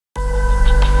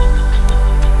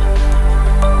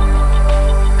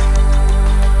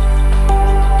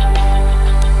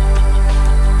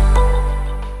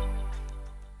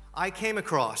I came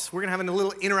across, we're going to have a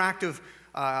little interactive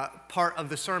part of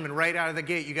the sermon right out of the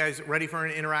gate. You guys ready for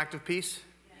an interactive piece?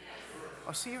 Yes.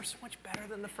 Oh, see, you're so much better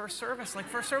than the first service. Like,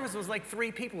 first service was like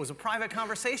 3 people. It was a private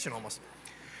conversation almost.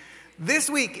 This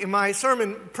week in my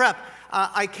sermon prep,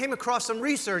 I came across some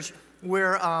research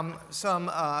where some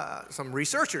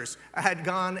researchers had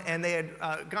gone and they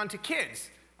had gone to kids.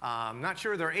 Not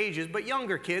sure their ages, but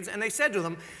younger kids, and they said to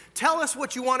them, tell us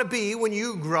what you want to be when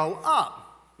you grow up.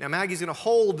 Now, Maggie's going to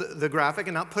hold the graphic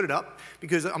and not put it up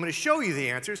because I'm going to show you the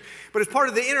answers. But as part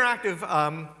of the interactive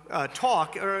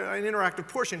talk, or an interactive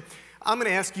portion, I'm going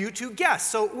to ask you to guess.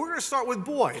 So we're going to start with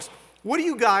boys. What do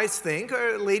you guys think,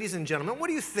 or ladies and gentlemen, what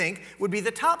do you think would be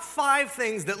the top 5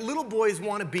 things that little boys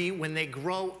want to be when they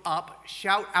grow up?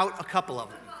 Shout out a couple of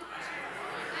them.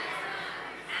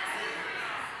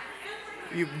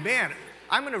 Man,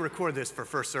 I'm going to record this for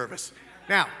first service.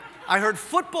 Now, I heard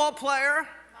football player,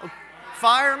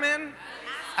 fireman,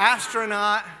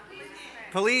 astronaut,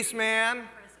 policeman,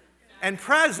 and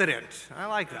president. I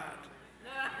like that.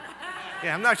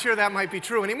 Yeah, I'm not sure that might be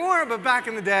true anymore, but back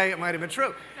in the day, it might have been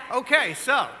true. Okay,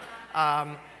 so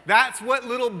that's what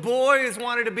little boys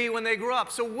wanted to be when they grew up.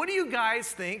 So what do you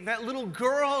guys think that little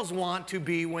girls want to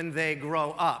be when they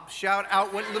grow up? Shout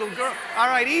out what little girl. All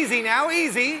right, easy now,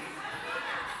 easy.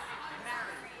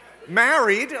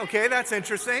 Married, okay, that's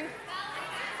interesting.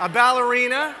 A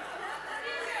ballerina.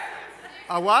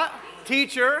 A what?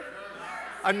 Teacher.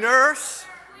 A nurse.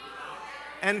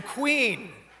 And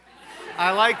queen.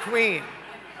 I like queen.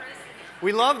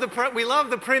 We love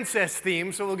the princess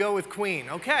theme, so we'll go with queen.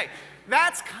 Okay,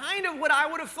 that's kind of what I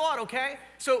would have thought, okay?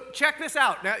 So check this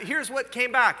out. Now, here's what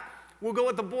came back. We'll go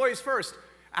with the boys first.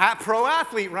 Pro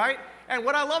athlete, right? And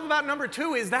what I love about number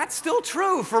 2 is that's still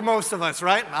true for most of us,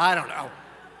 right? I don't know.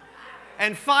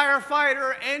 And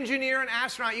firefighter, engineer, and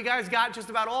astronaut, you guys got just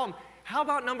about all of them. How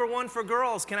about number 1 for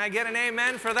girls? Can I get an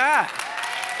amen for that?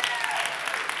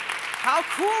 How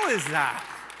cool is that?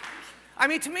 I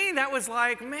mean, to me, that was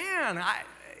like, man,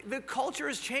 the culture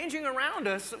is changing around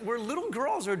us where little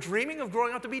girls are dreaming of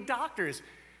growing up to be doctors.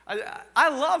 I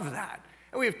love that.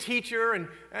 And we have teacher,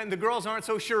 and the girls aren't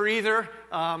so sure either,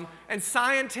 and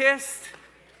scientist.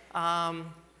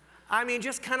 I mean,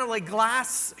 just kind of like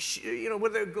glass,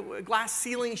 with a glass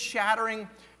ceiling shattering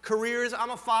careers.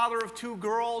 I'm a father of 2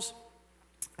 girls,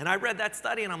 and I read that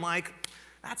study, and I'm like,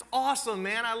 that's awesome,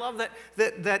 man. I love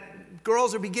that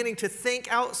girls are beginning to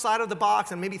think outside of the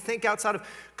box and maybe think outside of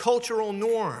cultural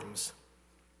norms.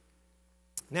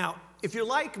 Now, if you're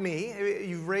like me,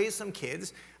 you've raised some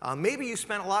kids, maybe you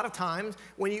spent a lot of time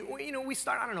when we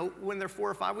start, I don't know, when they're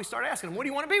 4 or 5, we start asking them, what do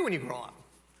you want to be when you grow up?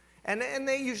 And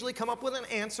they usually come up with an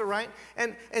answer, right?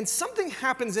 And something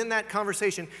happens in that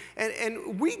conversation.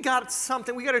 And we got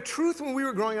a truth when we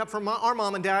were growing up from our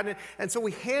mom and dad. And so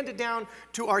we hand it down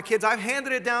to our kids. I've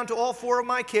handed it down to all 4 of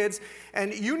my kids.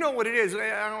 And you know what it is.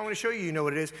 I don't want to show you, you know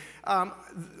what it is.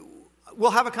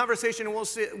 We'll have a conversation and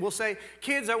we'll say,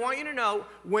 kids, I want you to know,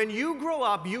 when you grow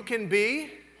up, you can be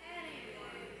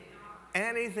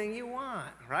anything you want,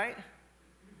 right?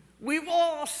 We've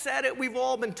all said it. We've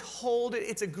all been told it.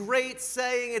 It's a great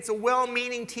saying. It's a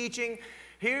well-meaning teaching.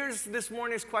 Here's this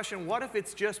morning's question. What if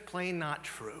it's just plain not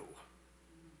true?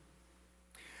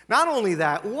 Not only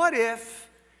that, what if,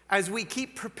 as we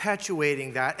keep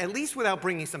perpetuating that, at least without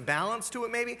bringing some balance to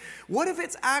it maybe, what if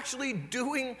it's actually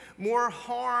doing more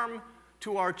harm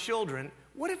to our children?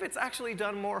 What if it's actually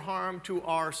done more harm to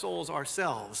our souls,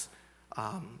 ourselves,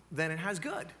 than it has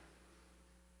good?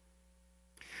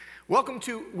 Welcome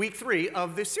to week 3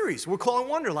 of this series we're calling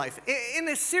Wonder Life. In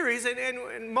this series,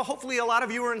 and hopefully a lot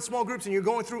of you are in small groups and you're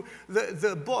going through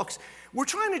the books, we're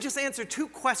trying to just answer 2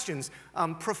 questions,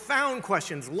 profound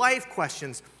questions, life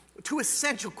questions, 2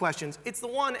 essential questions. It's the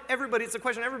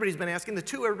question everybody's been asking, the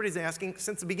 2 everybody's asking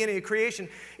since the beginning of creation.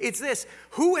 It's this: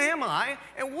 who am I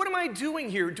and what am I doing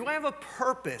here? Do I have a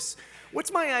purpose?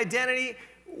 What's my identity?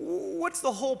 What's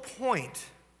the whole point?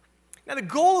 Now, the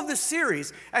goal of this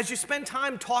series, as you spend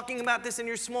time talking about this in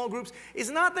your small groups,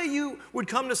 is not that you would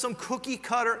come to some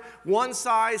cookie-cutter,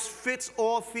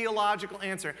 one-size-fits-all theological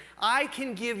answer. I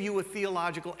can give you a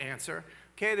theological answer.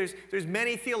 Okay, there's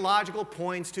many theological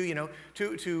points to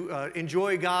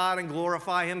enjoy God and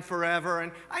glorify Him forever.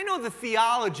 And I know the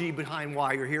theology behind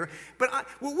why you're here. But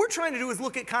what we're trying to do is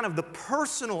look at kind of the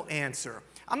personal answer.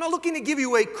 I'm not looking to give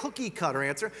you a cookie-cutter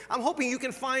answer. I'm hoping you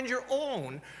can find your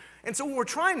own. And so what we're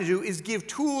trying to do is give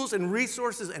tools and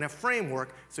resources and a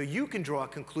framework so you can draw a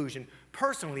conclusion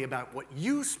personally about what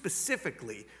you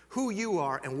specifically, who you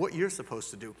are, and what you're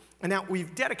supposed to do. And now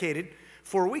we've dedicated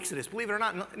 4 weeks to this. Believe it or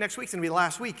not, next week's going to be the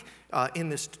last week in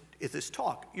this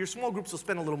talk. Your small groups will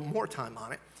spend a little more time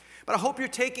on it. But I hope you're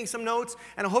taking some notes,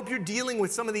 and I hope you're dealing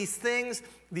with some of these things,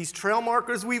 these trail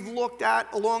markers we've looked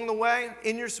at along the way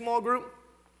in your small group.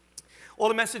 All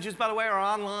the messages, by the way, are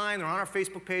online. They're on our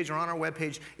Facebook page or on our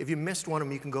webpage. If you missed one of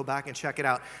them, you can go back and check it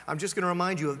out. I'm just going to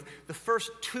remind you of the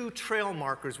first 2 trail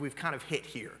markers we've kind of hit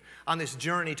here on this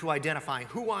journey to identifying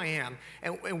who I am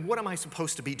and what am I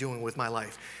supposed to be doing with my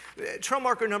life. Trail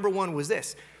marker number 1 was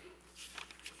this.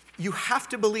 You have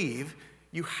to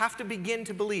begin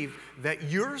to believe that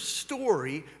your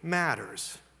story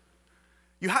matters.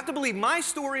 You have to believe my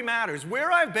story matters.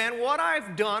 Where I've been, what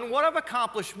I've done, what I've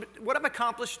accomplished,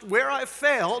 where I've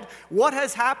failed, what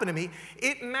has happened to me,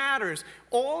 it matters.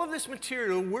 All of this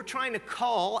material we're trying to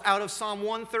cull out of Psalm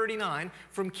 139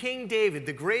 from King David,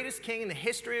 the greatest king in the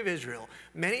history of Israel.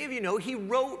 Many of you know he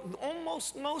wrote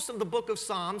almost most of the book of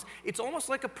Psalms. It's almost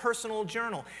like a personal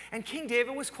journal. And King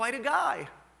David was quite a guy.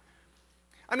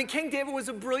 I mean, King David was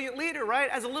a brilliant leader,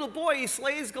 right? As a little boy, he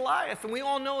slays Goliath, and we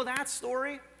all know that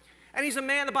story. And he's a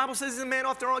man, the Bible says he's a man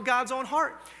after God's own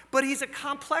heart. But he's a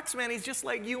complex man. He's just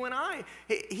like you and I.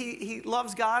 He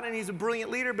loves God, and he's a brilliant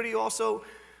leader, but he also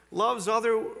loves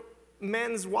other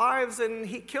men's wives, and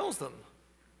he kills them.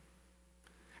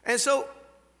 And so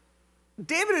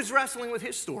David is wrestling with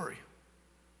his story.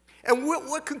 And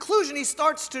what conclusion he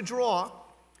starts to draw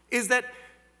is that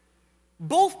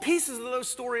both pieces of those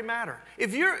story matter.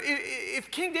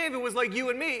 If King David was like you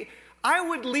and me, I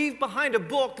would leave behind a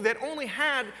book that only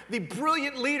had the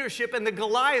brilliant leadership and the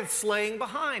Goliath slaying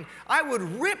behind. I would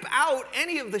rip out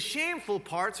any of the shameful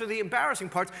parts or the embarrassing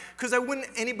parts because I wouldn't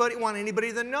want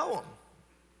anybody to know them.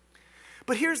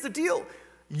 But here's the deal.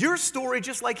 Your story,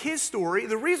 just like his story,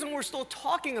 the reason we're still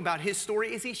talking about his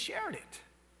story is he shared it.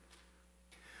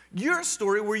 Your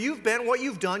story, where you've been, what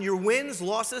you've done, your wins,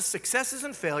 losses, successes,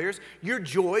 and failures, your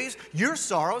joys, your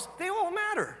sorrows, they all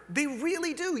matter. They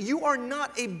really do. You are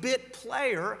not a bit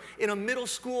player in a middle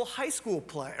school, high school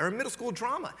play, or a middle school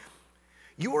drama.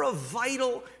 You are a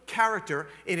vital character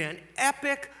in an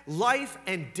epic life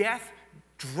and death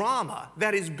drama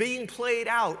that is being played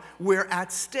out where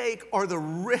at stake are the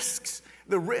risk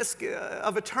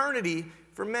of eternity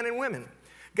for men and women.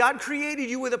 God created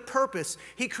you with a purpose.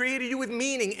 He created you with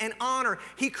meaning and honor.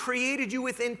 He created you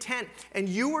with intent. And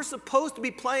you were supposed to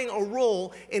be playing a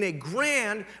role in a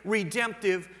grand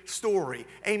redemptive story,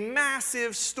 a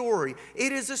massive story.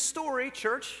 It is a story,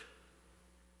 church.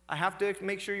 I have to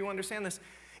make sure you understand this.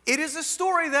 It is a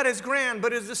story that is grand,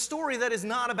 but it is a story that is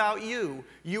not about you.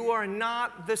 You are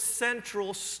not the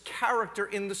central character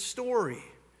in the story.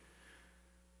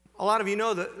 A lot of you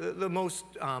know the most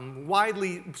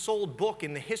widely sold book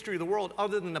in the history of the world,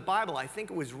 other than the Bible, I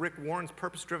think it was Rick Warren's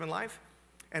Purpose-Driven Life.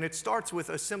 And it starts with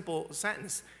a simple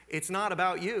sentence. It's not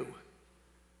about you.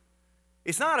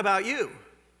 It's not about you.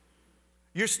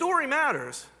 Your story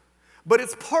matters, but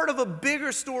it's part of a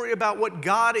bigger story about what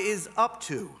God is up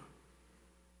to.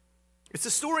 It's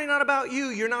a story not about you.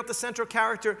 You're not the central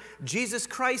character. Jesus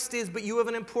Christ is, but you have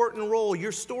an important role.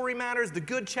 Your story matters, the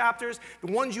good chapters,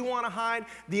 the ones you want to hide,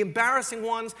 the embarrassing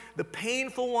ones, the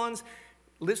painful ones.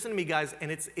 Listen to me, guys, and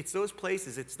it's those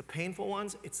places. It's the painful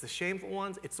ones. It's the shameful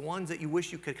ones. It's the ones that you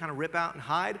wish you could kind of rip out and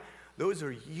hide. Those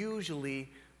are usually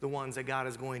the ones that God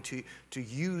is going to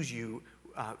use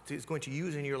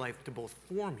in your life to both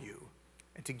form you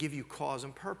and to give you cause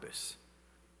and purpose.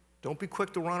 Don't be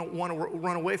quick to want to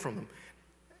run away from them.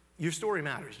 Your story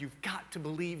matters. You've got to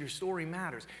believe your story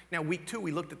matters. Now, week 2,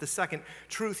 we looked at the second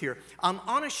truth here. I'm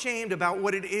unashamed about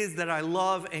what it is that I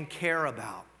love and care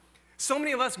about. So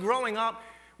many of us growing up,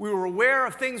 we were aware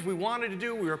of things we wanted to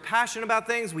do. We were passionate about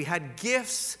things. We had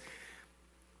gifts.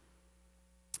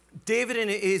 David, in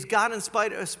his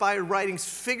God-inspired writings,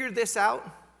 figured this out.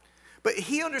 But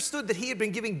he understood that he had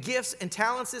been given gifts and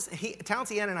talents. He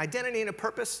had an identity and a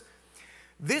purpose.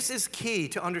 This is key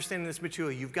to understanding this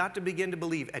material. You've got to begin to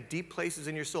believe at deep places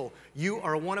in your soul, you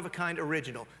are a one-of-a-kind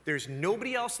original. There's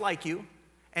nobody else like you,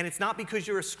 and it's not because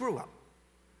you're a screw-up.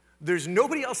 There's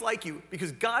nobody else like you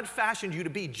because God fashioned you to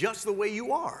be just the way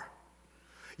you are.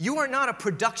 You are not a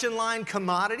production line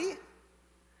commodity.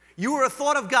 You were a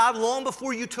thought of God long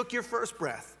before you took your first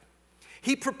breath.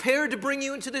 He prepared to bring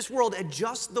you into this world at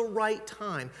just the right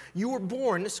time. You were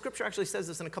born, the scripture actually says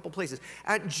this in a couple places,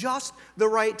 at just the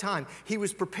right time. He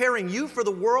was preparing you for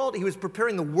the world. He was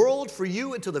preparing the world for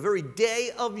you until the very day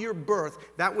of your birth.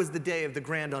 That was the day of the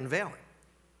grand unveiling.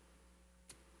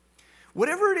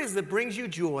 Whatever it is that brings you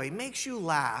joy, makes you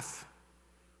laugh,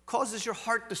 causes your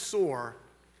heart to soar,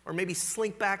 or maybe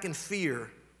slink back in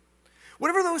fear,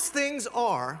 whatever those things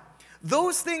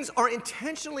are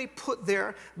intentionally put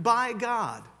there by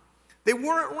God. They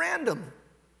weren't random.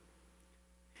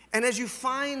 And as you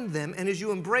find them and as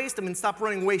you embrace them and stop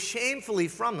running away shamefully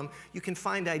from them, you can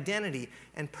find identity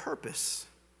and purpose.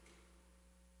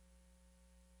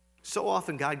 So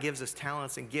often God gives us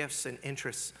talents and gifts and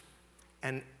interests,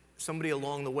 and somebody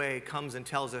along the way comes and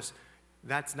tells us,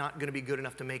 that's not going to be good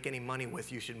enough to make any money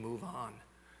with, you should move on.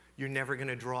 You're never going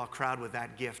to draw a crowd with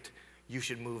that gift, you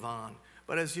should move on.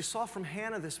 But as you saw from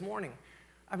Hannah this morning,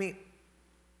 I mean,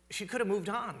 she could have moved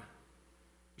on.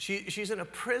 She's in a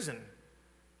prison,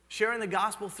 sharing the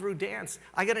gospel through dance.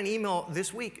 I got an email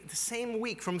this week, the same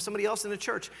week, from somebody else in the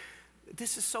church.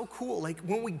 This is so cool. Like,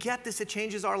 when we get this, it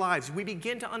changes our lives. We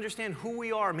begin to understand who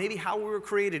we are, maybe how we were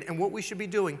created, and what we should be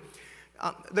doing.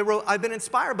 I've been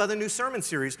inspired by the new sermon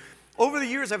series. Over the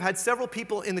years, I've had several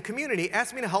people in the community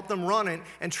ask me to help them run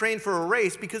and train for a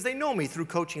race because they know me through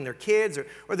coaching their kids,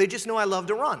 or they just know I love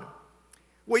to run.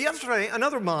 Well, yesterday,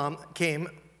 another mom came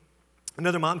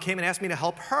and asked me to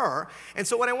help her. And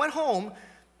so when I went home,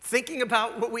 thinking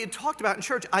about what we had talked about in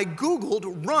church, I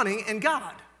Googled running and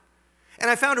God. And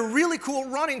I found a really cool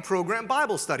running program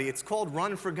Bible study. It's called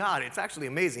Run for God. It's actually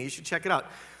amazing. You should check it out.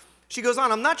 She goes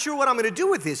on, I'm not sure what I'm going to do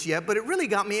with this yet, but it really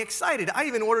got me excited. I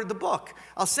even ordered the book.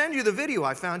 I'll send you the video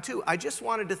I found too. I just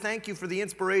wanted to thank you for the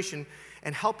inspiration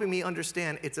and helping me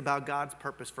understand it's about God's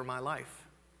purpose for my life.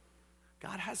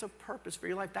 God has a purpose for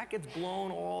your life. That gets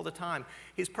blown all the time.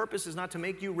 His purpose is not to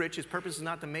make you rich. His purpose is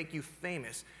not to make you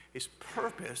famous. His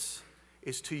purpose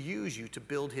is to use you to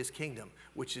build his kingdom,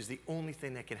 which is the only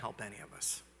thing that can help any of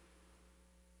us.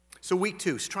 So week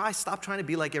 2, stop trying to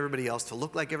be like everybody else, to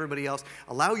look like everybody else.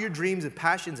 Allow your dreams and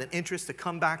passions and interests to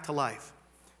come back to life.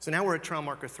 So now we're at trail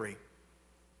marker 3.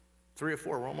 3 or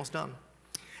 4, we're almost done.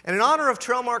 And in honor of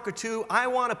trail marker 2, I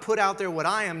want to put out there what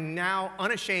I am now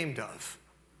unashamed of.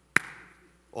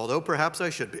 Although perhaps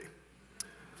I should be.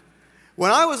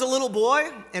 When I was a little boy,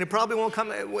 and it probably won't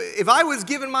come, if I was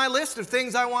given my list of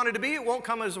things I wanted to be, it won't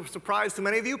come as a surprise to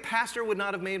many of you, pastor would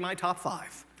not have made my top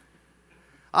 5.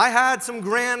 I had some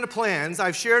grand plans.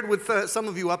 I've shared with some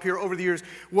of you up here over the years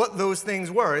what those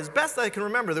things were. As best I can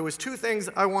remember, there was 2 things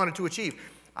I wanted to achieve.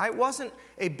 I wasn't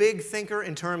a big thinker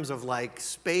in terms of like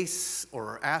space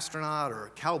or astronaut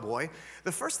or cowboy.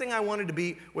 The first thing I wanted to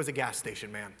be was a gas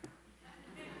station man.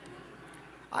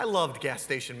 I loved gas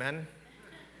station men.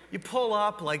 You pull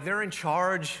up like they're in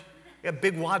charge. You have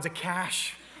big wads of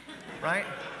cash, right?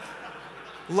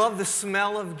 Love the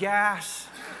smell of gas.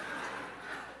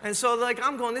 And so like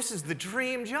I'm going, this is the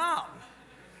dream job.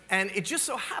 And it just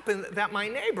so happened that my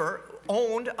neighbor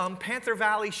owned Panther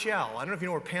Valley Shell. I don't know if you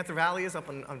know where Panther Valley is, up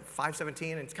on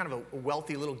 517. And it's kind of a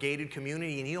wealthy little gated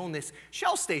community. And he owned this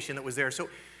Shell station that was there. So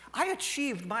I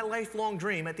achieved my lifelong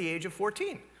dream at the age of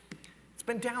 14. It's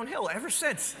been downhill ever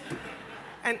since.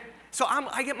 And so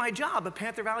I get my job at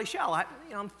Panther Valley Shell.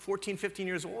 I'm 14, 15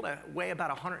 years old. I weigh about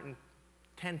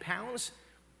 110 pounds.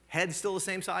 Head's still the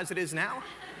same size it is now.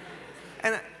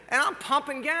 And I'm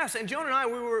pumping gas. And Joan and I,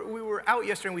 we were out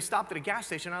yesterday, and we stopped at a gas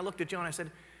station. And I looked at Joan, and I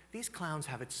said, these clowns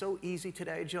have it so easy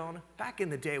today, Joan. Back in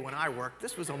the day when I worked,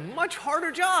 this was a much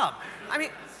harder job. I mean,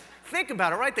 think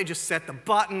about it, right? They just set the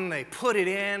button, they put it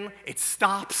in, it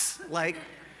stops. Like,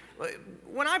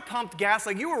 when I pumped gas,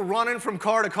 like you were running from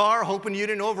car to car, hoping you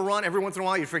didn't overrun. Every once in a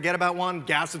while, you'd forget about one.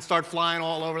 Gas would start flying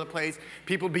all over the place.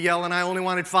 People would be yelling, I only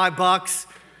wanted $5.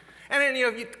 And then,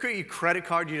 if you create your credit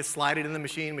card, you just slide it in the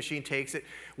machine takes it.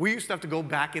 We used to have to go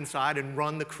back inside and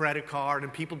run the credit card,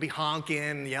 and people be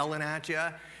honking, yelling at you.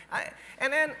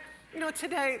 And then,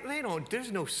 today,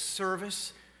 there's no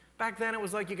service. Back then, it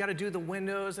was like you got to do the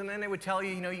windows, and then they would tell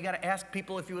you, you got to ask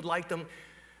people if you would like them.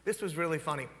 This was really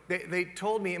funny. They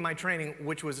told me in my training,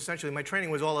 which was essentially, my training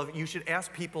was all of, you should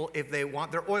ask people if they want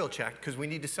their oil checked, because we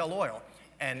need to sell oil.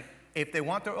 And if they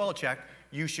want their oil checked,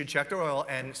 you should check their oil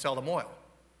and sell them oil.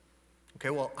 Okay,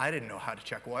 well, I didn't know how to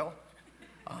check oil,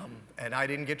 and I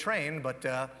didn't get trained, but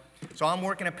so I'm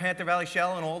working at Panther Valley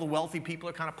Shell, and all the wealthy people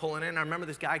are kind of pulling in. I remember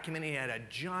this guy came in, he had a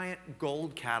giant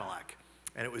gold Cadillac,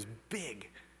 and it was big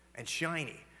and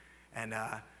shiny, and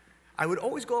I would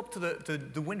always go up to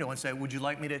the window and say, would you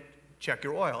like me to check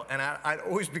your oil? And I'd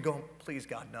always be going, please,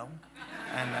 God, no.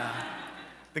 And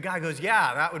the guy goes,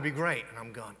 yeah, that would be great. And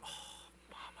I'm going,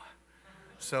 oh, mama.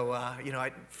 So,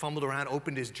 I fumbled around,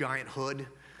 opened his giant hood.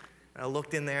 And I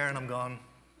looked in there, and I'm going,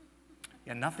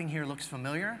 yeah, nothing here looks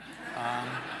familiar.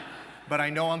 But I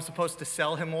know I'm supposed to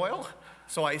sell him oil.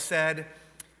 So I said,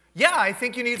 yeah, I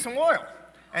think you need some oil.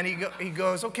 And he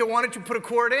goes, okay, why don't you put a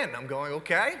quart in? I'm going,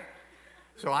 okay.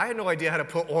 So I had no idea how to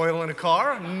put oil in a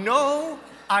car. No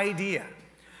idea.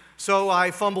 So I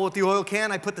fumble with the oil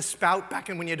can. I put the spout back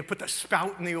in when you had to put the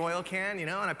spout in the oil can, and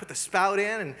I put the spout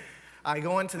in, and I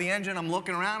go into the engine. I'm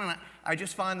looking around, and I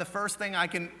just find the first thing I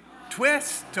can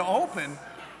twist to open,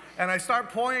 and I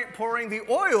start pouring the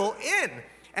oil in.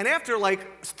 And after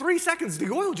like 3 seconds, the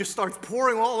oil just starts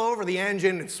pouring all over the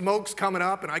engine, and smoke's coming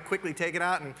up, and I quickly take it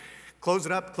out and close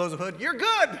it up, close the hood. You're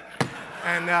good!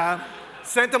 And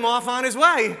sent him off on his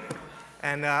way.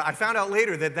 And I found out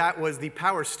later that that was the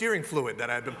power steering fluid that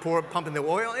I'd been pumping the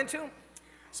oil into.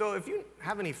 So if you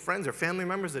have any friends or family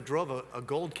members that drove a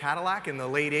gold Cadillac in the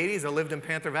late 80s that lived in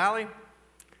Panther Valley,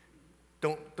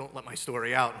 don't let my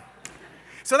story out.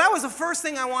 So that was the first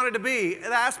thing I wanted to be.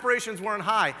 The aspirations weren't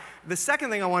high. The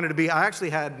second thing I wanted to be, I actually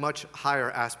had much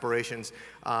higher aspirations.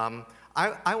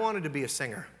 I wanted to be a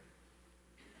singer.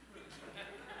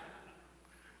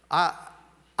 I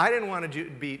didn't want to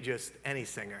be just any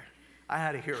singer. I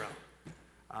had a hero,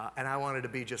 and I wanted to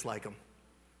be just like him.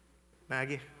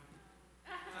 Maggie?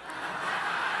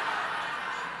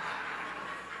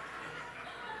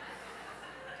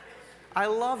 I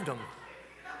loved him.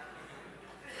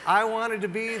 I wanted to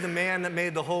be the man that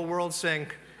made the whole world sing.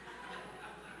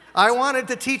 I wanted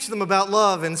to teach them about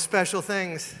love and special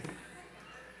things.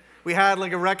 We had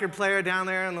like a record player down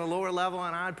there on the lower level,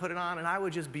 and I'd put it on, and I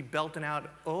would just be belting out,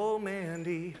 "Oh,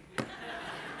 Mandy."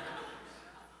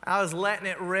 I was letting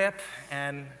it rip,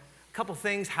 and a couple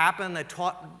things happened that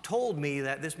told me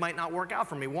that this might not work out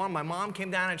for me. One, my mom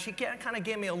came down, and she kind of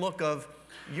gave me a look of,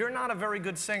 "You're not a very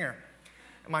good singer."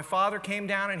 And my father came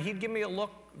down, and he'd give me a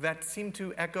look that seemed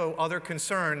to echo other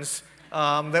concerns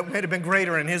that might have been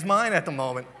greater in his mind at the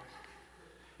moment.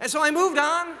 And so I moved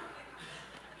on.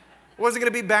 Wasn't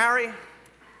going to be Barry.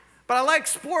 But I like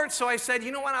sports, so I said,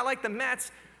 you know what, I like the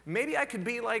Mets. Maybe I could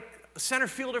be like a center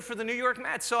fielder for the New York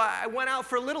Mets. So I went out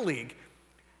for Little League.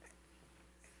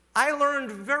 I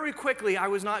learned very quickly I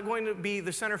was not going to be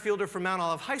the center fielder for Mount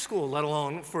Olive High School, let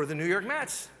alone for the New York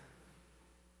Mets.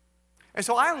 And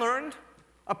so I learned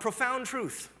a profound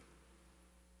truth.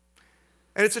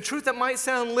 And it's a truth that might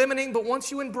sound limiting, but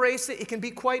once you embrace it, it can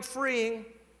be quite freeing.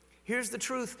 Here's the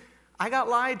truth. I got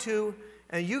lied to,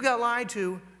 and you got lied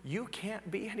to. You can't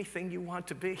be anything you want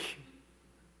to be.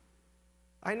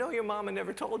 I know your mama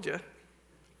never told you,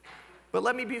 but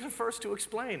let me be the first to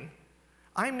explain.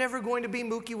 I'm never going to be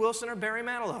Mookie Wilson or Barry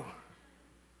Manilow.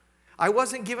 I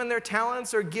wasn't given their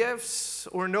talents or gifts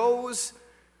or knows.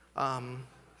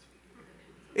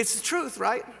 It's the truth,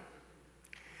 right?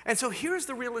 And so here's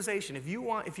the realization. If you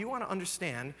want to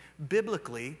understand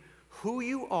biblically who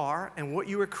you are and what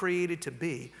you were created to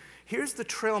be, here's the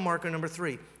trail marker number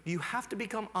 3. You have to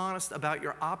become honest about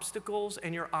your obstacles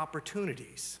and your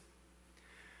opportunities.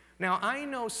 Now, I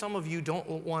know some of you don't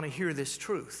want to hear this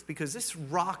truth because this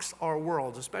rocks our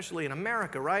world, especially in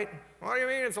America, right? What do you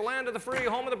mean? It's the land of the free,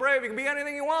 home of the brave. You can be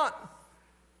anything you want.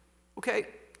 Okay,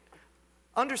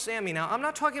 understand me now. I'm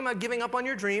not talking about giving up on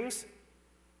your dreams.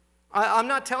 I'm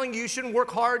not telling you shouldn't work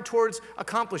hard towards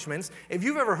accomplishments. If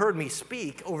you've ever heard me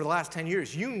speak over the last 10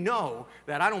 years, you know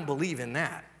that I don't believe in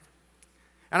that.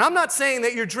 And I'm not saying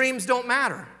that your dreams don't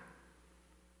matter.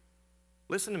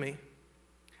 Listen to me.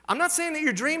 I'm not saying that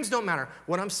your dreams don't matter.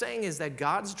 What I'm saying is that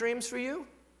God's dreams for you,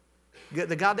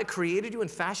 the God that created you and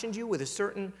fashioned you with in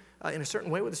a certain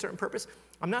way, with a certain purpose,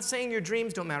 I'm not saying your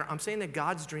dreams don't matter. I'm saying that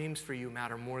God's dreams for you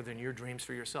matter more than your dreams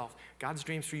for yourself. God's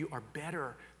dreams for you are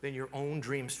better than your own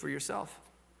dreams for yourself.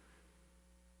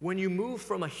 When you move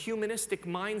from a humanistic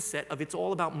mindset of it's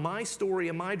all about my story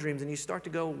and my dreams, and you start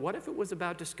to go, what if it was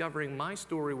about discovering my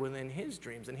story within His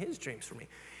dreams and His dreams for me?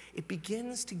 It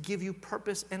begins to give you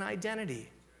purpose and identity.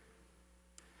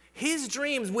 His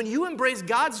dreams, when you embrace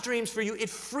God's dreams for you, it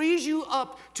frees you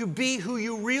up to be who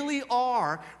you really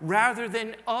are rather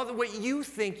than what you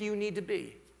think you need to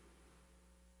be.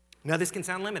 Now, this can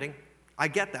sound limiting. I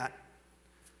get that.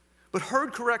 But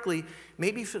heard correctly,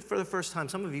 maybe for the first time,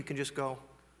 some of you can just go,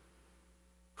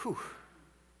 whew.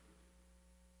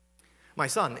 My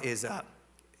son is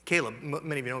Caleb.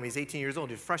 Many of you know him. He's 18 years old.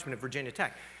 He's a freshman at Virginia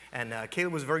Tech. And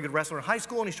Caleb was a very good wrestler in high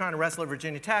school, and he's trying to wrestle at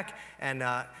Virginia Tech. And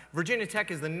Virginia Tech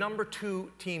is the number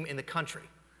 2 team in the country.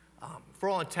 For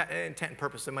all intent and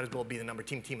purpose, it might as well be the number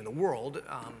 2 team in the world.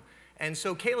 And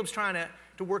so Caleb's trying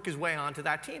to work his way onto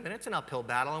that team, and it's an uphill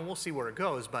battle, and we'll see where it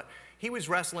goes. But he was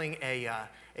wrestling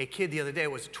a kid the other day.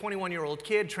 It was a 21-year-old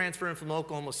kid transferring from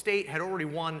Oklahoma State, had already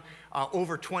won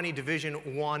over 20 Division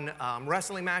I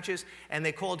wrestling matches, and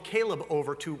they called Caleb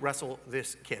over to wrestle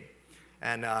this kid.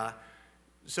 And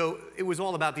so it was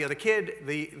all about the other kid.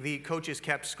 The coaches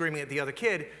kept screaming at the other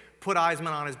kid, put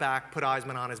Eisman on his back, put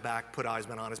Eisman on his back, put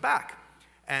Eisman on his back.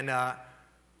 And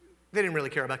they didn't really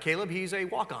care about Caleb. He's a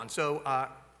walk-on. So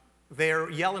they're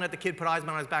yelling at the kid, put Eisman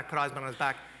on his back, put Eisman on his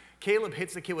back. Caleb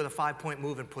hits the kid with a 5-point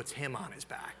move and puts him on his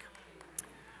back.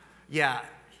 Yeah,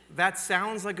 that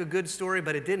sounds like a good story,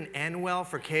 but it didn't end well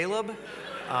for Caleb,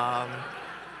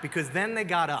 because then they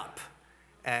got up,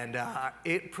 and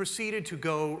it proceeded to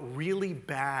go really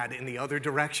bad in the other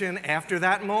direction after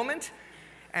that moment.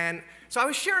 And so I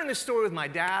was sharing this story with my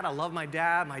dad. I love my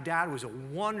dad. My dad was a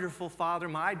wonderful father.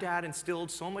 My dad instilled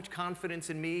so much confidence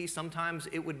in me. Sometimes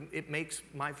it makes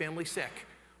my family sick,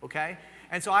 okay?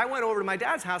 And so I went over to my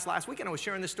dad's house last week, and I was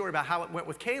sharing this story about how it went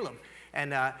with Caleb.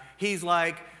 And he's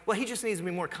like, well, he just needs to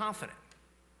be more confident.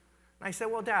 And I said,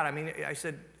 well, Dad, I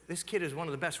said, this kid is one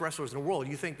of the best wrestlers in the world.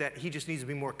 You think that he just needs to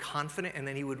be more confident and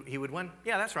then he would win?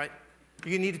 Yeah, that's right.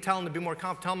 You need to tell him to be more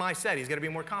confident. Tell him I said he's got to be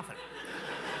more confident.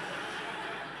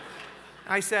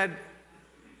 I said,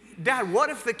 Dad, what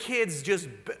if the kid's just,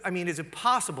 is it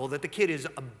possible that the kid is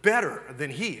better than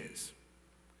he is?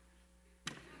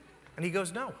 And he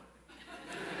goes, no.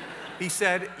 He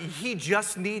said, he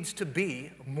just needs to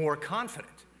be more confident.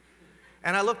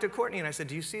 And I looked at Courtney and I said,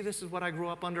 do you see this is what I grew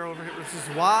up under over here? This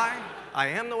is why I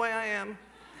am the way I am.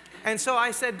 And so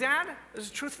I said, Dad, this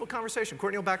is a truthful conversation.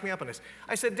 Courtney will back me up on this.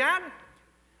 I said, Dad,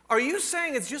 are you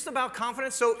saying it's just about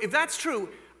confidence? So if that's true,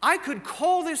 I could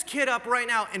call this kid up right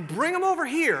now and bring him over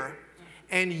here,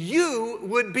 and you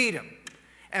would beat him.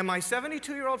 And my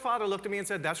 72-year-old father looked at me and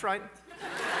said, that's right.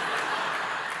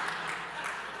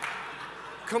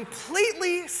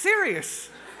 Completely serious.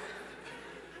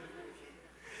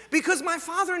 Because my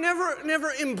father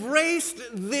never embraced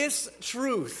this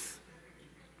truth.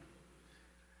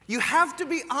 You have to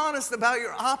be honest about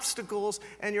your obstacles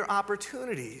and your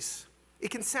opportunities. It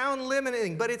can sound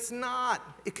limiting, but it's not.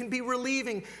 It can be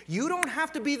relieving. You don't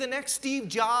have to be the next Steve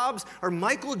Jobs or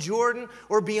Michael Jordan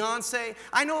or Beyonce.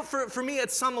 I know for me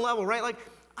at some level, right? Like,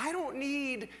 I don't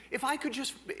need, if I could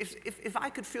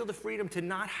feel the freedom to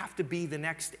not have to be the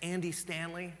next Andy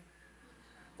Stanley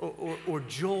or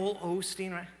Joel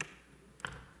Osteen, right?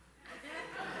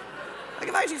 Like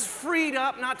if I just freed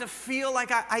up not to feel like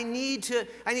I need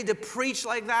to preach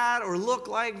like that or look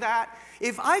like that.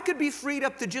 If I could be freed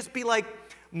up to just be like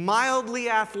mildly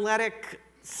athletic,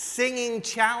 singing,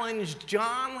 challenged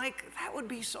John, like that would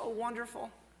be so wonderful.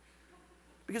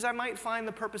 Because I might find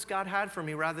the purpose God had for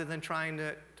me rather than trying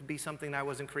to be something that I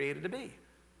wasn't created to be.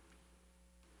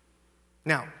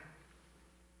 Now,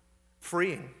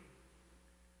 freeing,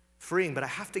 but I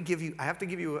have to give you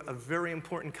a very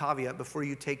important caveat before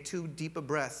you take too deep a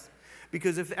breath.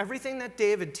 Because if everything that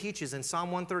David teaches in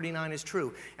Psalm 139 is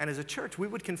true, and as a church we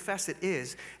would confess it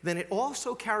is, then it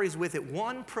also carries with it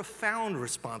one profound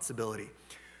responsibility.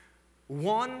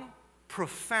 One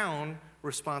profound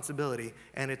responsibility,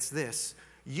 and it's this.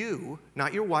 You,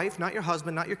 not your wife, not your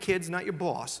husband, not your kids, not your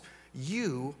boss,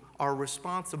 you are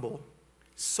responsible,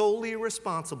 solely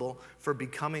responsible for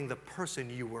becoming the person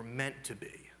you were meant to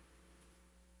be.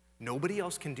 Nobody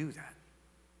else can do that.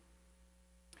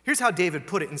 Here's how David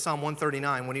put it in Psalm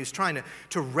 139 when he was trying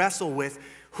to wrestle with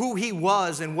who he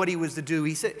was and what he was to do.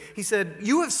 He said,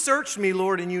 you have searched me,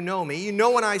 Lord, and you know me. You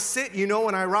know when I sit, you know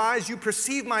when I rise. You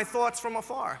perceive my thoughts from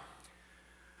afar.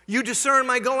 You discern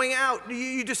my going out.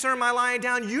 You discern my lying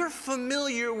down. You're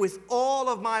familiar with all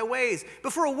of my ways.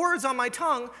 Before a word's on my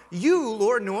tongue, you,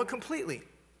 Lord, know it completely.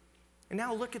 And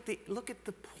now look at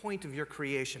the point of your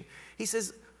creation. He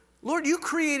says, Lord, you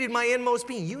created my inmost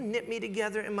being. You knit me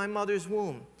together in my mother's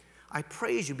womb. I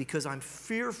praise you because I'm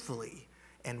fearfully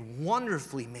and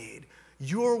wonderfully made.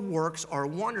 Your works are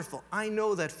wonderful. I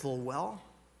know that full well.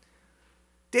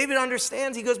 David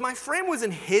understands. He goes, my frame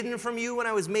wasn't hidden from you when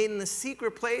I was made in the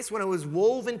secret place, when I was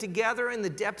woven together in the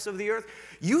depths of the earth.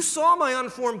 You saw my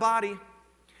unformed body.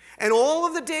 And all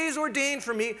of the days ordained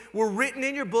for me were written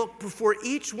in your book before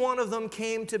each one of them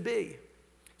came to be.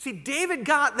 See, David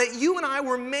got that you and I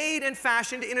were made and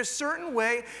fashioned in a certain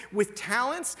way with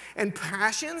talents and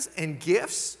passions and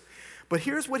gifts. But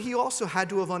here's what he also had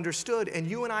to have understood, and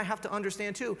you and I have to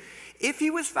understand too. If he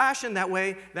was fashioned that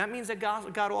way, that means that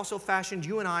God also fashioned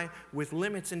you and I with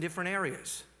limits in different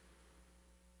areas.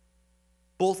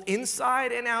 Both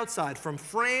inside and outside, from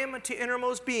frame to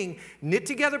innermost being, knit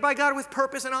together by God with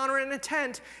purpose and honor and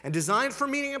intent, and designed for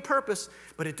meaning and purpose,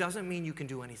 but it doesn't mean you can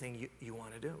do anything you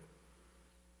want to do.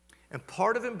 And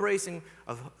part of embracing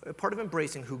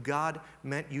who God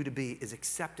meant you to be is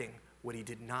accepting what he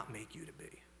did not make you to be.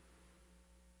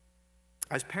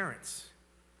 As parents,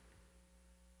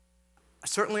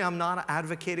 certainly I'm not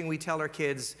advocating we tell our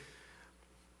kids,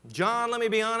 John, let me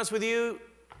be honest with you,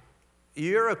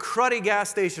 you're a cruddy gas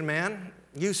station man.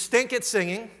 You stink at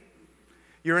singing.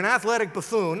 You're an athletic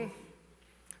buffoon.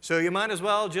 So you might as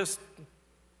well just,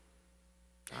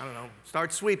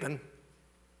 start sweeping.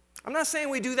 I'm not saying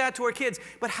we do that to our kids,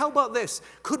 but how about this?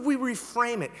 Could we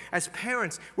reframe it as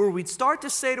parents where we'd start to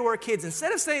say to our kids,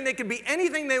 instead of saying they can be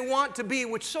anything they want to be,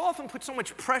 which so often puts so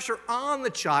much pressure on the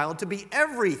child to be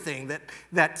everything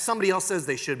that somebody else says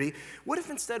they should be, what if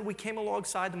instead we came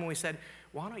alongside them and we said,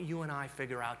 why don't you and I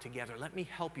figure out together, let me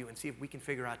help you and see if we can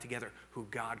figure out together who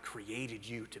God created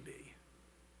you to be.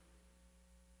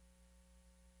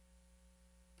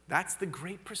 That's the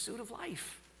great pursuit of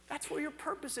life. That's where your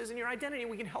purpose is and your identity,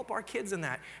 and we can help our kids in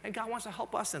that. And God wants to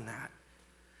help us in that.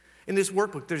 In this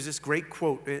workbook, there's this great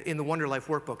quote in the Wonder Life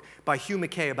workbook by Hugh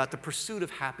McKay about the pursuit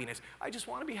of happiness. I just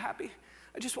want to be happy.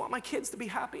 I just want my kids to be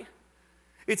happy.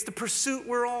 It's the pursuit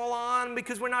we're all on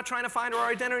because we're not trying to find our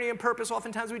identity and purpose.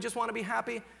 Oftentimes we just want to be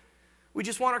happy. We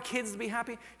just want our kids to be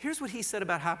happy. Here's what he said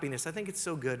about happiness. I think it's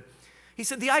so good. He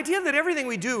said, the idea that everything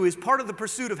we do is part of the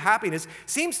pursuit of happiness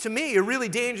seems to me a really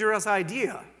dangerous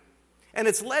idea. And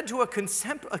it's led to a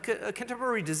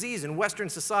contemporary disease in Western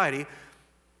society,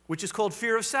 which is called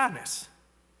fear of sadness.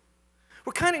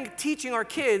 We're kind of teaching our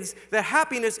kids that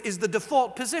happiness is the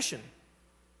default position.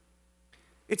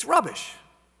 It's rubbish.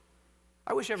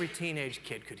 I wish every teenage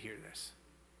kid could hear this.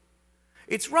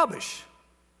 It's rubbish.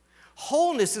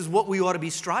 Wholeness is what we ought to be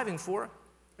striving for,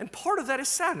 and part of that is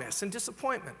sadness and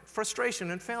disappointment,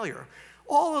 frustration and failure.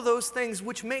 All of those things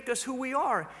which make us who we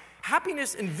are.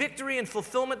 Happiness and victory and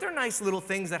fulfillment, they're nice little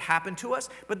things that happen to us,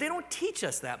 but they don't teach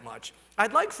us that much.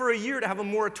 I'd like for a year to have a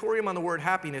moratorium on the word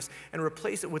happiness and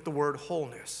replace it with the word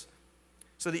wholeness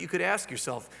so that you could ask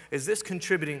yourself, is this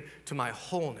contributing to my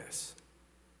wholeness?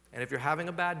 And if you're having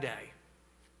a bad day,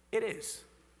 it is.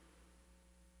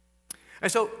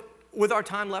 And so, with our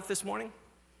time left this morning,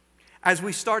 as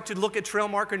we start to look at trail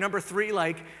marker number 3,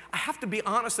 I have to be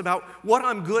honest about what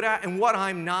I'm good at and what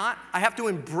I'm not. I have to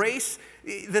embrace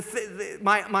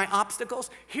my obstacles.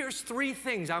 Here's 3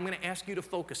 things I'm going to ask you to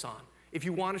focus on if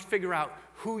you want to figure out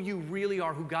who you really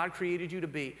are, who God created you to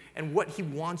be, and what He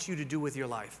wants you to do with your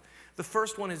life. The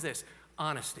first one is this: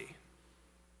 honesty.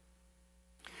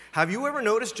 Have you ever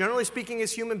noticed, generally speaking,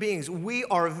 as human beings, we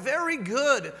are very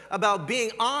good about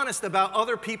being honest about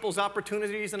other people's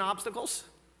opportunities and obstacles?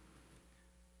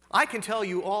 I can tell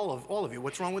you, all of you,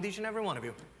 what's wrong with each and every one of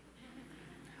you.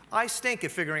 I stink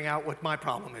at figuring out what my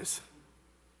problem is.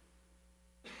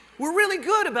 We're really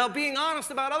good about being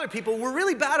honest about other people. We're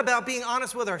really bad about being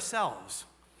honest with ourselves.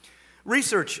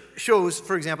 Research shows,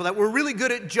 for example, that we're really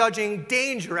good at judging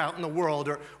danger out in the world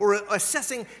or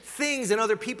assessing things in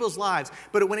other people's lives.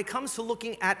 But when it comes to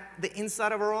looking at the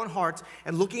inside of our own hearts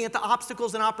and looking at the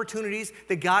obstacles and opportunities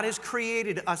that God has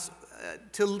created us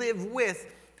to live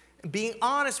with, being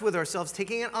honest with ourselves,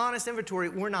 taking an honest inventory,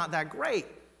 we're not that great.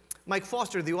 Mike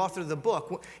Foster, the author of the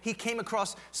book, he came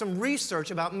across some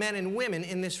research about men and women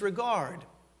in this regard.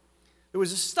 There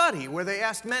was a study where they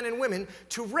asked men and women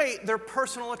to rate their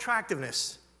personal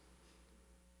attractiveness.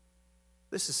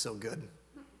 This is so good.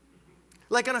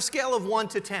 Like on a scale of 1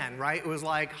 to 10, right? It was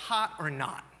like hot or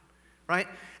not, right?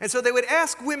 And so they would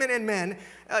ask women and men,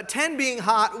 10 being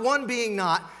hot, 1 being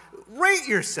not, rate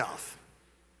yourself.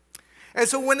 And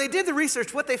so when they did the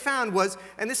research, what they found was,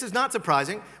 and this is not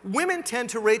surprising, women tend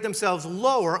to rate themselves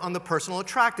lower on the personal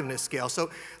attractiveness scale.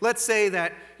 So let's say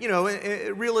that, in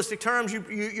realistic terms,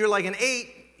 you're like an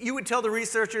 8. You would tell the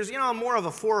researchers, I'm more of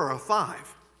a 4 or a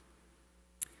 5.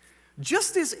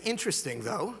 Just as interesting,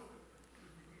 though,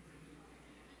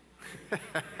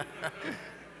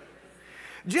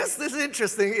 just as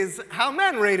interesting is how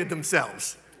men rated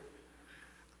themselves.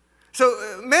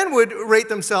 So men would rate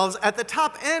themselves at the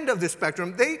top end of the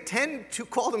spectrum. They tend to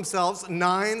call themselves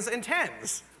 9s and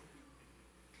 10s.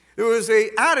 There was an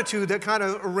attitude that kind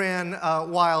of ran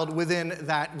wild within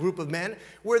that group of men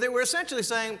where they were essentially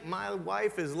saying, my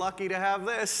wife is lucky to have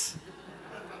this.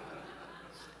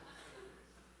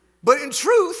 But in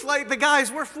truth, the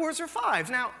guys were 4s or 5s.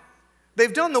 Now,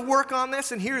 they've done the work on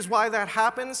this, and here's why that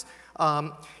happens.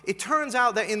 It turns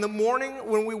out that in the morning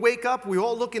when we wake up, we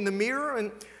all look in the mirror,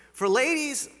 and for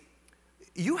ladies,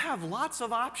 you have lots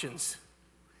of options.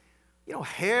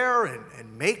 Hair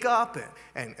and makeup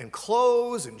and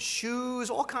clothes and shoes,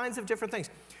 all kinds of different things.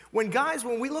 When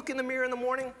we look in the mirror in the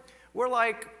morning, we're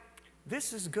like,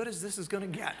 this is as good as this is going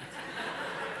to get.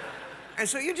 And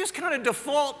so you just kind of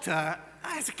default to,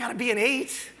 it's got to be an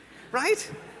 8,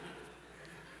 right?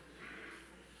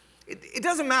 It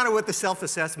doesn't matter what the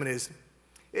self-assessment is.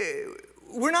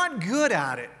 We're not good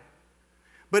at it.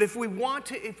 But if we want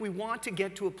to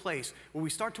get to a place where we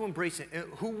start to embrace it,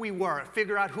 who we were,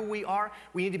 figure out who we are,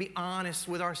 we need to be honest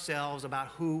with ourselves about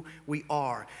who we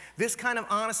are. This kind of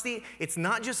honesty, it's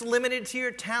not just limited to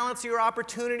your talents or your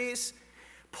opportunities.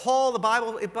 Paul,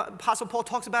 Apostle Paul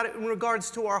talks about it in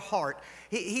regards to our heart.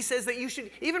 He says that you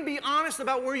should even be honest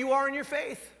about where you are in your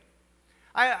faith.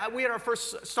 We had our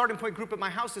first starting point group at my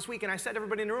house this week, and I said to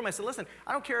everybody in the room, I said, listen,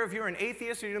 I don't care if you're an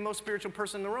atheist or you're the most spiritual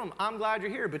person in the room. I'm glad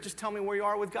you're here, but just tell me where you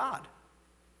are with God.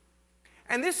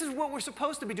 And this is what we're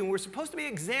supposed to be doing. We're supposed to be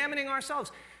examining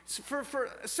ourselves. For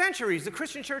centuries, the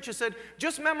Christian church has said,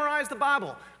 just memorize the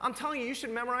Bible. I'm telling you, you should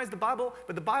memorize the Bible,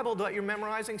 but the Bible that you're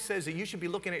memorizing says that you should be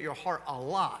looking at your heart a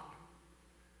lot.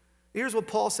 Here's what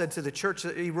Paul said to the church.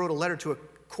 He wrote a letter to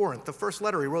Corinth. The first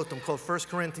letter he wrote them called 1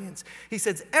 Corinthians. He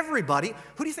says, everybody,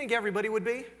 who do you think everybody would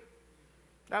be?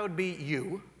 That would be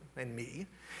you and me.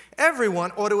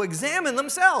 Everyone ought to examine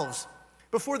themselves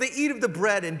before they eat of the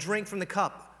bread and drink from the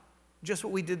cup. Just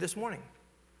what we did this morning.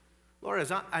 Lord,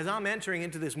 as I'm entering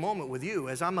into this moment with you,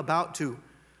 as I'm about to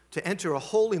enter a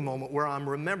holy moment where I'm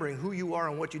remembering who you are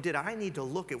and what you did, I need to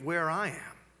look at where I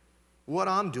am, what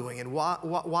I'm doing, and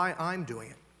why I'm doing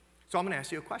it. So I'm going to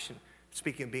ask you a question,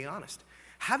 speaking of being honest.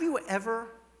 Have you ever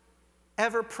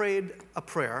prayed a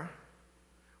prayer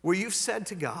where you've said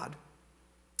to God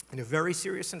in a very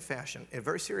serious fashion,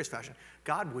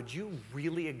 God, would you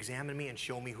really examine me and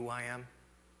show me who I am?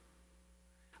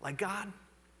 Like, God,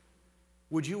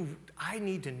 I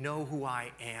need to know who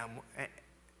I am.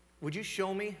 Would you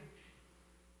show me?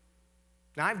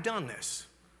 Now, I've done this,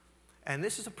 and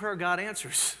this is a prayer God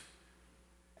answers.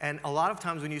 And a lot of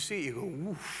times when you see it, you go,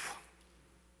 oof,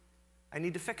 I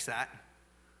need to fix that.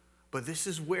 But this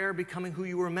is where becoming who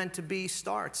you were meant to be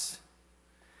starts.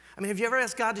 I mean, have you ever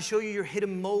asked God to show you your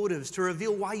hidden motives, to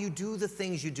reveal why you do the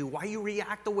things you do, why you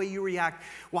react the way you react,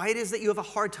 why it is that you have a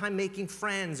hard time making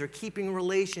friends or keeping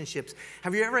relationships?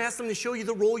 Have you ever asked Him to show you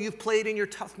the role you've played in your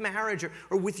tough marriage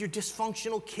or with your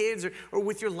dysfunctional kids or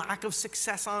with your lack of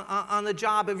success on the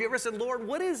job? Have you ever said, Lord,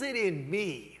 what is it in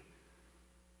me?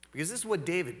 Because this is what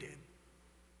David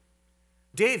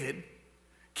did.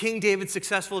 King David,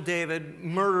 successful David,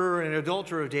 murderer and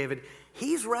adulterer of David,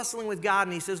 he's wrestling with God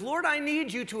and he says, Lord, I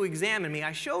need you to examine me.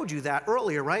 I showed you that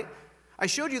earlier, right? I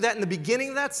showed you that in the beginning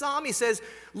of that psalm. He says,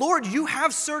 Lord, you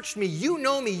have searched me. You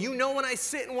know when I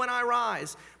sit and when I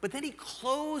rise. But then he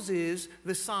closes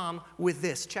the psalm with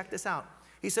this. Check this out.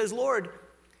 He says, Lord,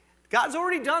 God's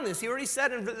already done this. He already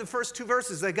said in the first two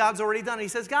verses that God's already done it. He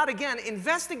says, God, again,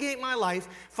 investigate my life,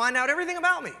 find out everything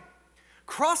about me.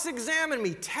 Cross-examine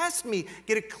me, test me,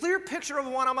 get a clear picture of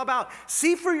what I'm about.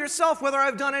 See for yourself whether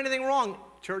I've done anything wrong.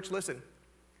 Church, listen.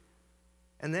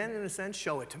 And then, in a sense,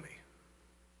 show it to me.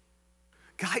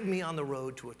 Guide me on the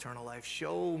road to eternal life.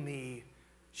 Show me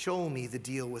the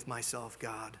deal with myself,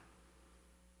 God.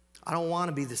 I don't want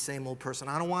to be the same old person.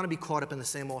 I don't want to be caught up in the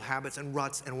same old habits and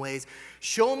ruts and ways.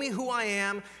 Show me who I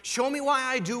am. Show me why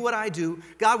I do what I do.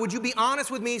 God, would you be honest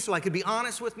with me so I could be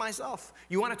honest with myself?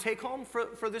 You want to take home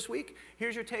for this week?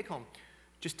 Here's your take home.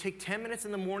 Just take 10 minutes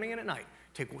in the morning and at night.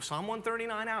 Take Psalm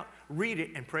 139 out, read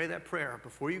it, and pray that prayer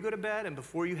before you go to bed and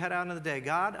before you head out into the day.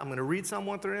 God, I'm going to read Psalm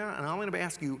 139, and I'm going to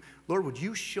ask you, Lord, would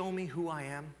you show me who I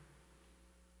am?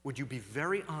 Would you be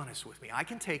very honest with me? I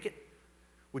can take it.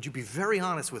 Would you be very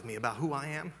honest with me about who I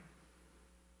am?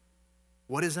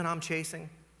 What is it I'm chasing?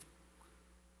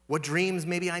 What dreams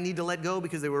maybe I need to let go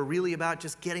because they were really about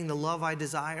just getting the love I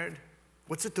desired?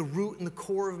 What's at the root and the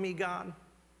core of me, God?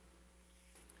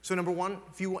 So number one,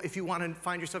 if you want to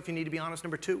find yourself, you need to be honest.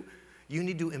 Number two, you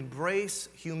need to embrace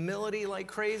humility like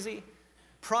crazy.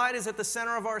 Pride is at the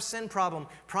center of our sin problem.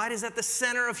 Pride is at the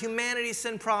center of humanity's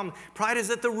sin problem. Pride is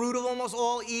at the root of almost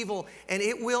all evil, and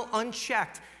it will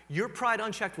unchecked. Your pride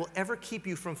unchecked will ever keep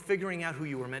you from figuring out who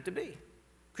you were meant to be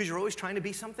because you're always trying to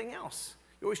be something else.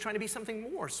 You're always trying to be something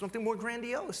more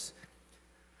grandiose.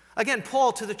 Again,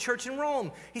 Paul to the church in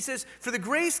Rome, he says, for the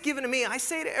grace given to me, I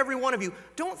say to every one of you,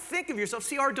 don't think of yourself.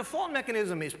 See, our default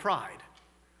mechanism is pride.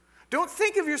 Don't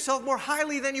think of yourself more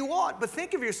highly than you ought, but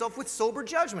think of yourself with sober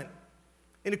judgment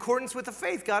in accordance with the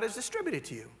faith God has distributed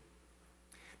to you.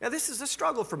 Now, this is a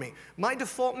struggle for me. My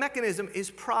default mechanism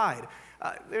is pride.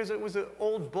 There was an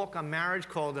old book on marriage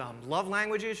called Love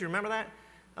Languages. You remember that?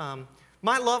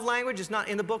 My love language is not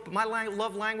in the book, but my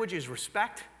love language is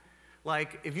respect.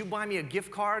 Like, if you buy me a gift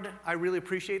card, I really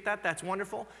appreciate that. That's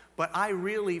wonderful. But I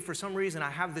really, for some reason, I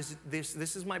have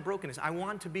this is my brokenness. I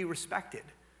want to be respected.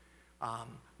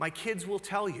 My kids will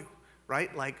tell you,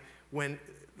 right? Like, when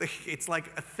it's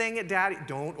like a thing at daddy,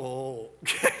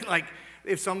 like,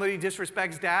 if somebody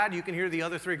disrespects dad, you can hear the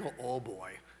other three go, oh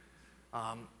boy.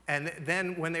 And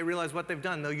then when they realize what they've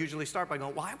done, they'll usually start by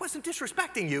going, well, I wasn't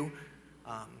disrespecting you.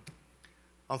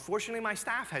 Unfortunately, my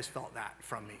staff has felt that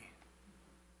from me.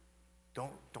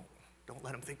 Don't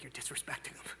let them think you're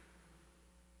disrespecting them.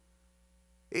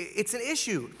 It's an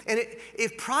issue. And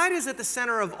if pride is at the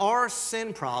center of our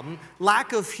sin problem,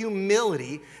 lack of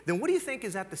humility, then what do you think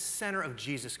is at the center of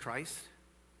Jesus Christ?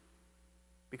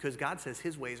 Because God says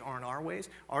his ways aren't our ways.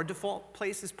 Our default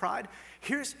place is pride.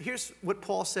 Here's what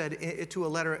Paul said to a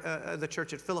letter, the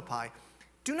church at Philippi.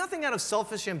 Do nothing out of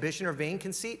selfish ambition or vain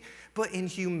conceit, but in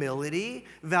humility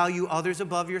value others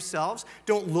above yourselves.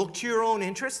 Don't look to your own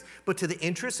interests, but to the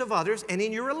interests of others. And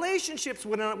in your relationships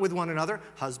with one another,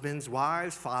 husbands,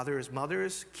 wives, fathers,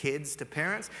 mothers, kids to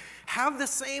parents, have the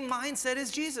same mindset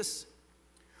as Jesus,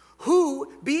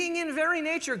 who, being in very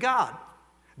nature God,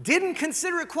 didn't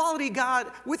consider equality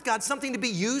with God something to be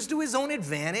used to his own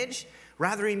advantage.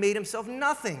 Rather, he made himself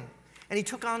nothing. And he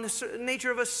took on the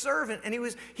nature of a servant, and he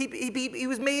was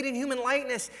made in human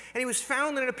likeness, and he was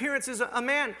found in appearance as a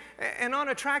man, an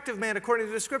unattractive man, according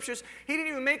to the scriptures. He didn't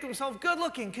even make himself good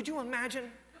looking. Could you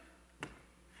imagine?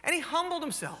 And he humbled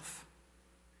himself,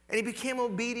 and he became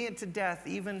obedient to death,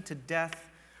 even to death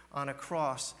on a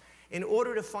cross. In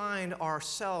order to find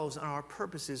ourselves and our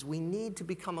purposes, we need to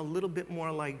become a little bit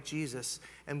more like Jesus,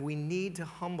 and we need to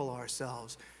humble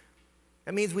ourselves.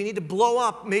 That means we need to blow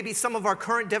up maybe some of our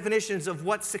current definitions of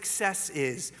what success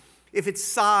is, if it's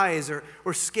size or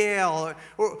scale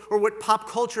or what pop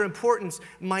culture importance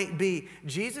might be.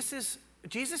 Jesus'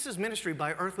 ministry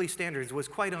by earthly standards was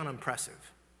quite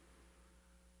unimpressive.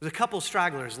 There's a couple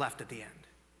stragglers left at the end,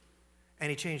 and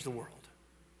he changed the world.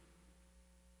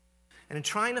 And in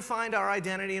trying to find our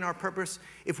identity and our purpose,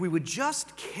 if we would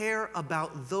just care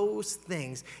about those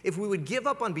things, if we would give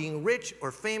up on being rich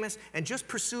or famous and just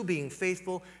pursue being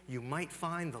faithful, you might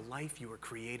find the life you were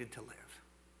created to live.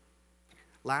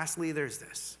 Lastly, there's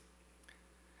this.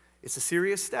 It's a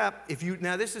serious step.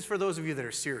 Now, this is for those of you that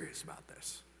are serious about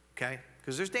this, okay?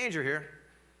 Because there's danger here.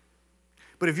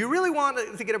 But if you really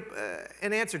want to get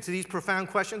an answer to these profound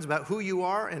questions about who you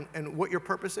are and what your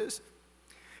purpose is,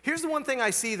 here's the one thing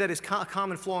I see that is a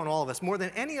common flaw in all of us, more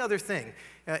than any other thing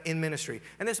in ministry.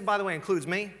 And this, by the way, includes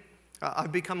me.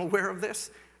 I've become aware of this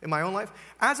in my own life.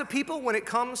 As a people, when it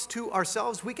comes to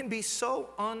ourselves, we can be so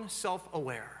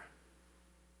unself-aware.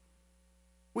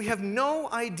 We have no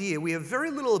idea, we have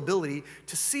very little ability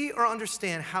to see or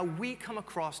understand how we come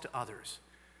across to others.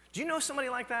 Do you know somebody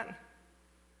like that?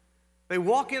 They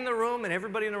walk in the room and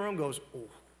everybody in the room goes, oh.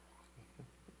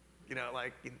 You know,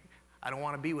 like, I don't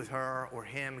want to be with her or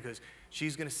him because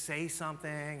she's going to say something,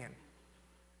 and,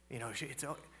 you know,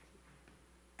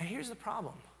 and here's the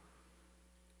problem.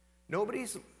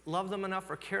 Nobody's loved them enough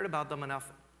or cared about them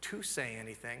enough to say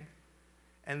anything,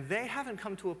 and they haven't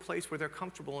come to a place where they're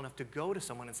comfortable enough to go to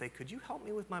someone and say, could you help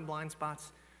me with my blind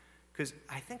spots? Because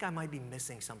I think I might be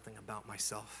missing something about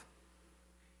myself.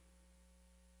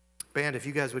 Band, if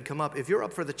you guys would come up. If you're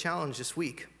up for the challenge this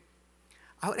week,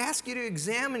 I would ask you to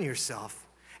examine yourself.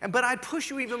 But I'd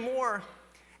push you even more,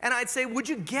 and I'd say, would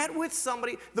you get with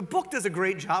somebody? The book does a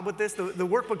great job with this. The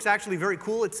workbook's actually very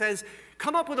cool. It says,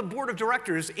 come up with a board of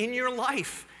directors in your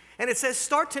life. And it says,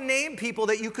 start to name people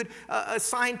that you could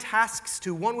assign tasks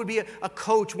to. One would be a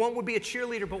coach, one would be a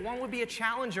cheerleader, but one would be a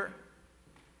challenger.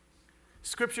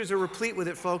 Scriptures are replete with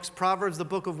it, folks. Proverbs, the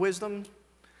book of wisdom.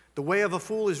 The way of a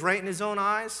fool is right in his own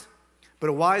eyes, but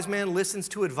a wise man listens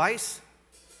to advice.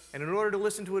 And in order to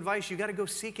listen to advice, you got to go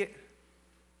seek it.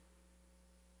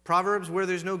 Proverbs, where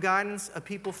there's no guidance, a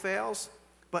people fails,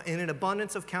 but in an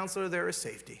abundance of counselor there is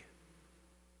safety.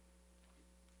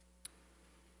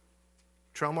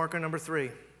 Trail marker number 3.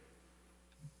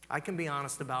 I can be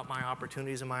honest about my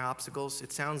opportunities and my obstacles.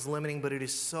 It sounds limiting, but it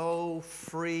is so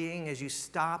freeing as you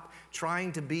stop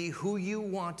trying to be who you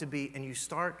want to be and you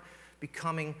start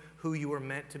becoming who you were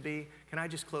meant to be. Can I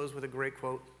just close with a great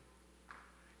quote?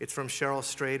 It's from Cheryl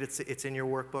Strayed. It's in your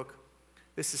workbook.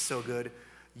 This is so good.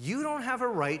 You don't have a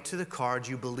right to the cards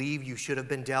you believe you should have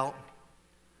been dealt,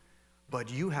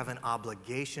 but you have an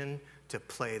obligation to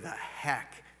play the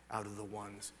heck out of the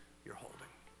ones you're holding.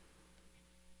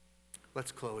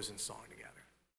 Let's close in song together.